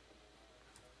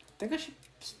 I think I should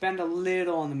spend a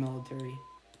little on the military.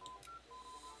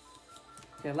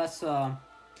 Okay, let's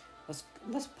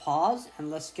pause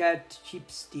and let's get cheap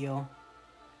steel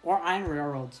or iron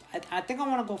railroads. I think I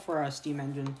want to go for a steam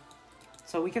engine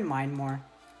so we can mine more.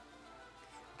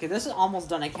 Okay, this is almost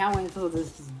done. I can't wait until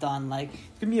this is done. Like,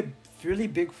 it's gonna be really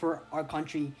big for our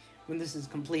country when this is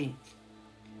complete.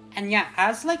 And yeah,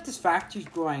 as like this factory's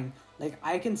growing, like,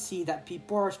 I can see that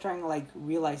people are starting to, like,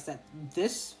 realize that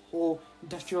this whole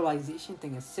industrialization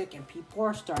thing is sick, and people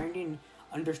are starting to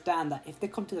understand that if they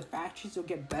come to the factories, they'll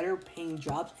get better paying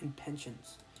jobs and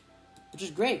pensions, which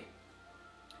is great.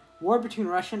 War between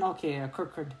Russian, okay,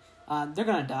 Kirkwood, they're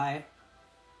gonna die.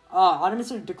 Ottomans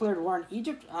have declared war on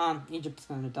Egypt. Egypt's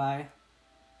gonna die.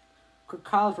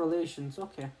 Kyle's relations,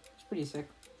 okay, it's pretty sick.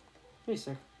 Pretty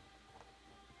sick.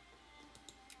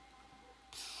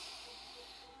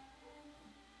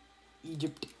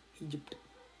 Egypt.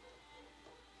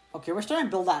 Okay, we're starting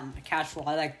to build that cash flow.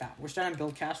 I like that. We're starting to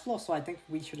build cash flow, so I think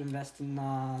we should invest in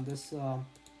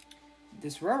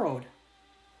this railroad.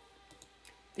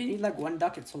 They need like 1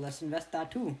 ducat, so let's invest that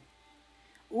too.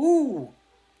 Ooh,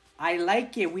 I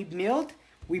like it. We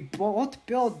both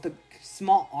build the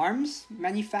small arms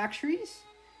manufactories,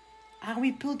 and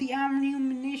we build the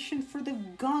ammunition for the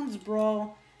guns,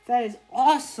 bro. That is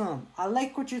awesome. I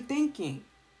like what you're thinking.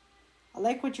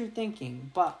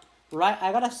 But right,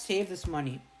 I gotta save this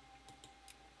money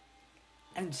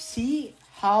and see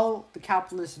how the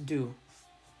capitalists do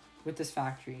with this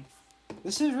factory.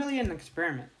 This is really an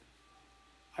experiment.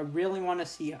 I really want to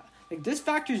see how, like, this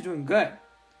factory is doing good.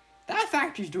 That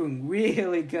factory is doing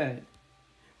really good.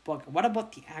 But what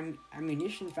about the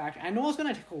ammunition factory? I know it's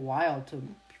gonna take a while to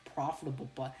be profitable,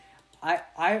 but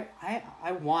I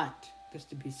want this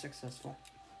to be successful.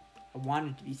 I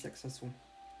want it to be successful.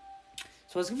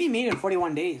 So it's gonna be made in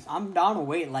 41 days. I'm down to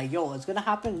wait. Like, yo, it's gonna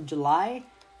happen in July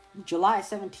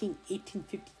 17,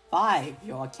 1855.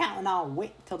 Yo, I can't now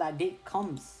wait till that date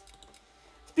comes.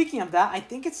 Speaking of that, I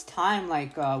think it's time,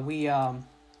 like, I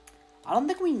don't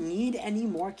think we need any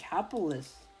more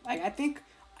capitalists. Like, I think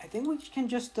we can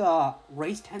just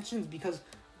raise tensions because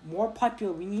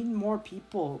we need more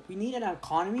people. We need an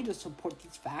economy to support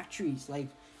these factories. Like,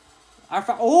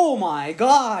 oh my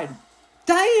god!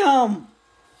 Damn!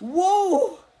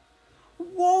 Whoa!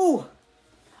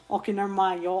 Okay, never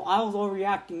mind, yo. I was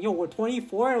overreacting. Yo, with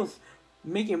 24, I was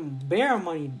making bear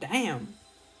money. Damn.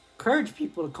 Encourage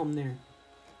people to come there.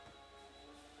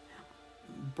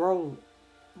 Bro,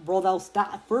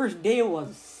 that first day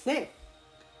was sick.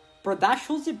 Bro, that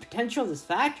shows the potential of this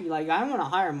factory. Like, I want to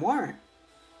hire more.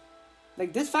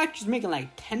 Like, this factory's making like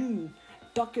 10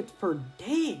 ducats per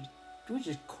day, which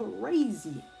is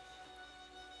crazy.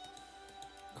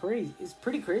 It's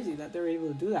pretty crazy that they're able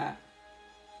to do that.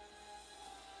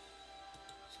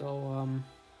 So,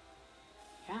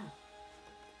 yeah.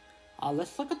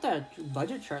 Let's look at the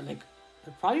budget chart. Like,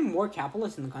 there's probably more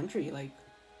capitalists in the country. Like,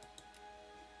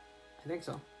 I think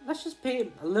so. Let's just pay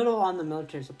a little on the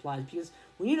military supplies because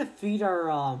we need to feed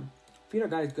our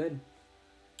guys good.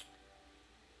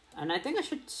 And I think I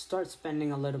should start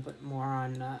spending a little bit more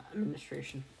on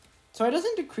administration, so it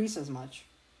doesn't decrease as much.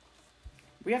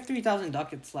 We have 3,000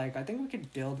 ducats. Like, I think we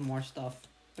could build more stuff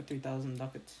with 3,000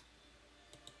 ducats.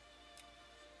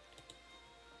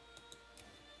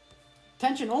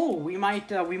 Tension. Oh, we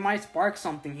might spark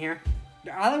something here.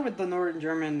 They're either with the Northern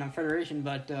German Federation,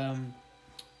 but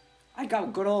I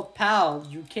got good old pal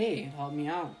UK help me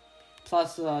out.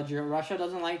 Plus, Russia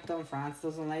doesn't like them. France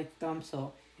doesn't like them.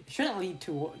 So it shouldn't lead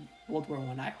to World War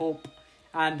I. I hope.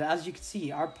 And as you can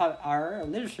see, our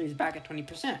literacy is back at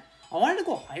 20%. I wanted to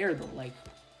go higher though. Like,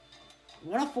 I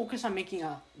want to focus on making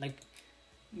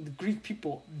the Greek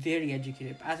people very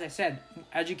educated. As I said,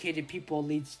 educated people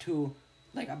leads to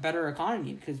like a better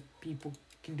economy because people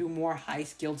can do more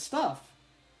high-skilled stuff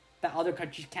that other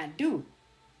countries can't do.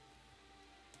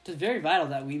 It's very vital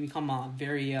that we become a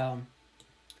very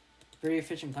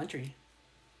efficient country.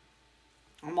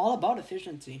 I'm all about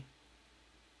efficiency.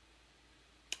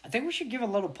 I think we should give a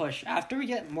little push. After we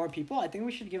get more people, I think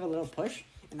we should give a little push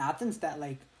in Athens that,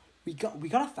 like, we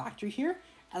got a factory here,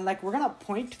 and, like, we're gonna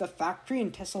point to the factory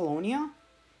in Thessalonica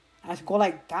and go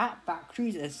like, that factory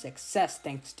is a success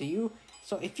thanks to you.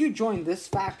 So if you join this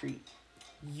factory,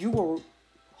 you will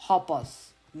help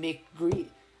us make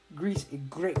Greece a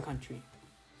great country.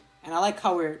 And I like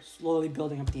how we're slowly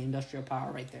building up the industrial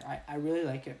power right there. I really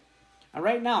like it. And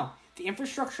right now, the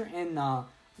infrastructure in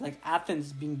like Athens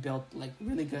is being built like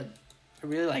really good. I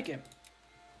really like it.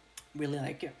 Really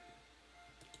like it.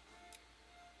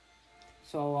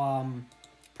 So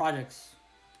projects.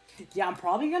 Yeah, I'm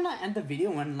probably gonna end the video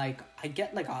when like I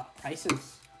get like a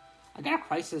crisis. I got a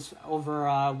crisis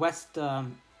over west.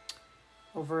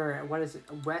 Over what is it?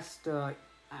 West.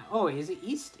 Oh, is it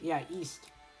East? Yeah,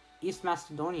 East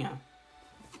Macedonia.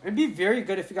 It'd be very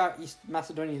good if we got East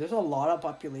Macedonia. There's a lot of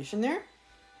population there.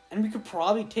 And we could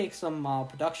probably take some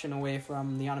production away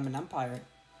from the Ottoman Empire.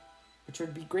 Which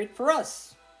would be great for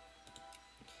us.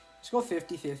 Let's go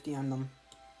 50-50 on them.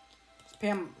 Let's pay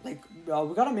them, like,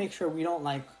 we gotta make sure we don't,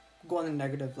 like, go in the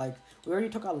negative. Like, we already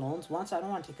took out loans once. I don't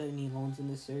want to take any loans in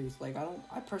this series. Like,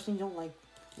 I personally don't like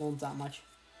loans that much.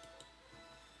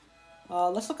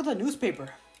 Let's look at the newspaper.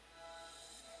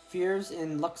 Fears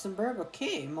in Luxembourg.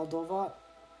 Okay, Moldova.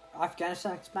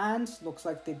 Afghanistan expands. Looks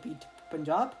like they beat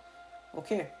Punjab.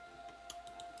 Okay.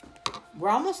 We're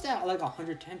almost at like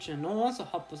 100 tension. No one wants to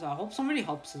help us out. I hope somebody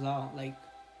helps us out. Like,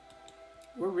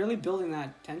 we're really building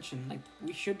that tension. Like,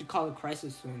 we should call a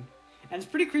crisis soon. And it's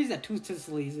pretty crazy that two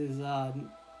Sicilies is a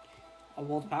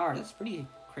world power. That's pretty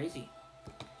crazy.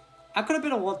 I could have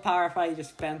been a world power if I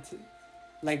just spent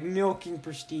like milking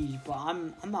prestige, but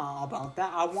I'm not about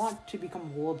that. I want to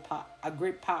become a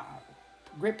great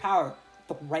power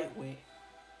the right way,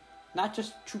 not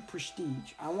just true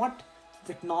prestige. I want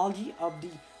the technology of the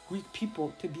Greek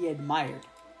people to be admired.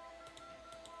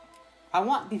 I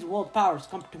want these world powers to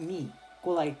come to me,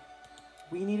 go like,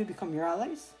 we need to become your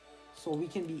allies, so we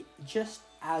can be just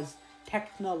as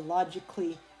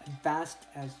technologically advanced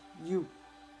as you.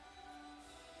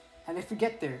 And if we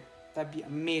get there, that'd be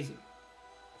amazing.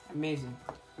 Amazing,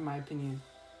 in my opinion.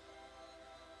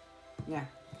 Yeah.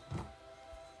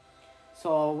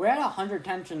 So we're at 100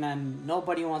 tension and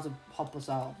nobody wants to help us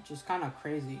out, which is kind of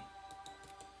crazy.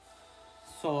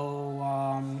 So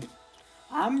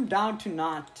I'm down to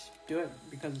not do it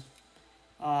because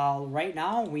right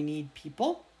now we need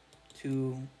people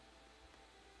to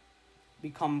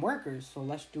become workers. So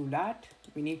let's do that.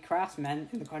 We need craftsmen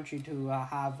in the country to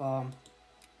have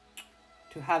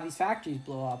these factories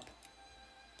blow up.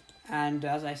 And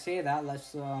as I say that,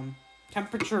 let's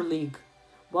temperature league.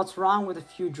 What's wrong with a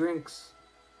few drinks?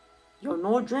 Yo,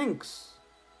 no drinks.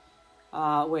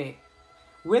 Wait.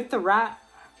 With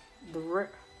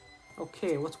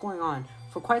okay, what's going on?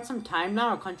 For quite some time now,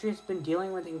 our country has been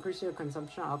dealing with increasing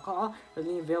consumption of alcohol,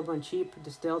 readily available and cheap,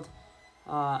 distilled.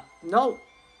 No.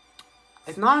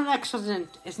 It's not an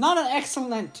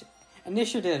excellent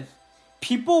initiative.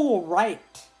 People will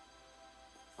write.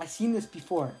 I've seen this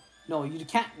before. No, you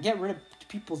can't get rid of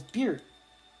people's beer.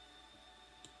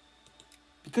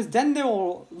 Because then they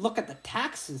will look at the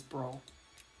taxes, bro.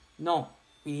 No,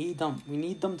 we need them. We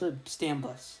need them to stay in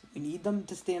bliss. We need them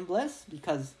to stay in bliss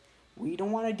because we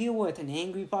don't want to deal with an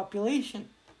angry population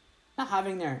not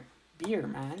having their beer,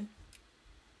 man.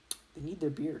 They need their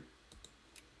beer.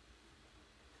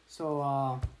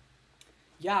 So,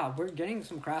 yeah, we're getting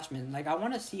some craftsmen. Like, I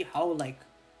want to see how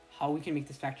we can make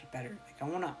this factory better. Like, I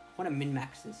want to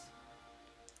min-max this.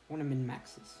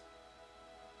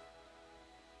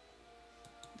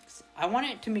 I want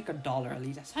it to make $1 at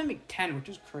least. That's how I make 10, which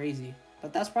is crazy.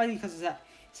 But that's probably because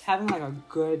it's having like a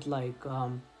good let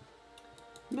me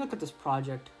look at this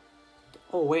project.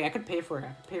 Oh wait, I could pay for it.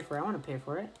 I want to pay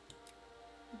for it.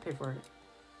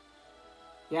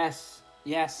 Yes,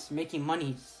 making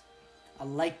monies. I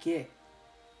like it.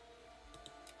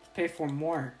 Let's pay for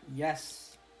more.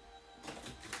 Yes.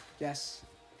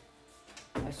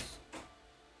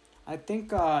 I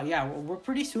think, we're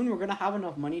pretty soon we're gonna have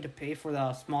enough money to pay for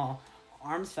the small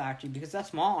arms factory, because that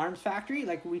small arms factory,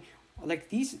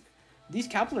 these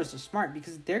capitalists are smart,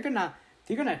 because they're gonna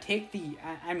take the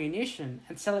ammunition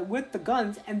and sell it with the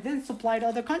guns and then supply to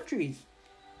other countries.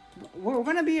 We're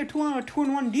gonna be a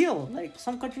two-in-one deal. Like,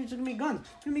 some countries are gonna make guns.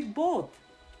 We're gonna make both.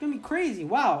 It's gonna be crazy.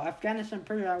 Wow, Afghanistan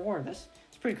pretty at war. It's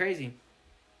pretty crazy.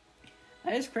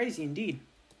 That is crazy indeed.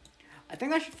 I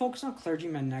think I should focus on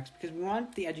clergymen next, because we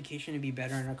want the education to be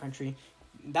better in our country.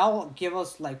 That will give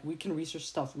us, we can research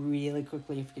stuff really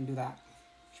quickly if we can do that.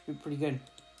 Should be pretty good.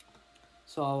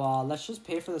 So, let's just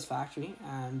pay for this factory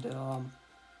and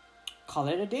call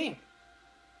it a day.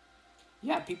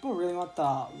 Yeah, people really want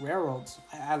the railroads.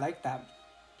 I like that.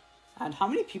 And how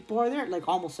many people are there?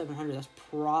 Almost 700. That's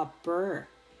proper.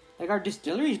 Our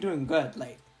distillery is doing good.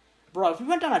 Bro, if we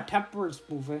went on a temperance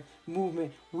movement,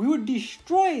 we would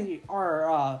destroy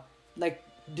our,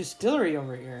 distillery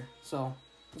over here. So,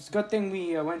 it's a good thing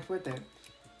we went with it.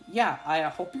 Yeah, I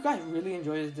hope you guys really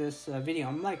enjoyed this video.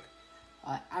 I'm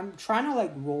trying to,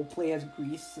 roleplay as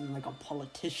Greece and, a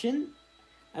politician.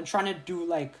 I'm trying to do,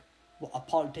 what a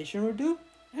politician would do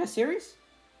in a series.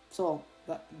 So,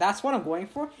 that's what I'm going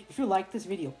for. If you like this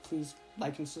video, please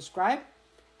like and subscribe.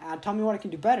 And tell me what I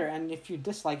can do better. And if you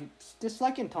dislike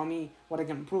it and tell me what I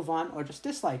can improve on, or just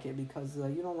dislike it because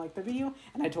you don't like the video.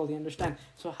 And I totally understand.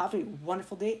 So have a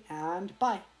wonderful day and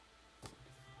bye.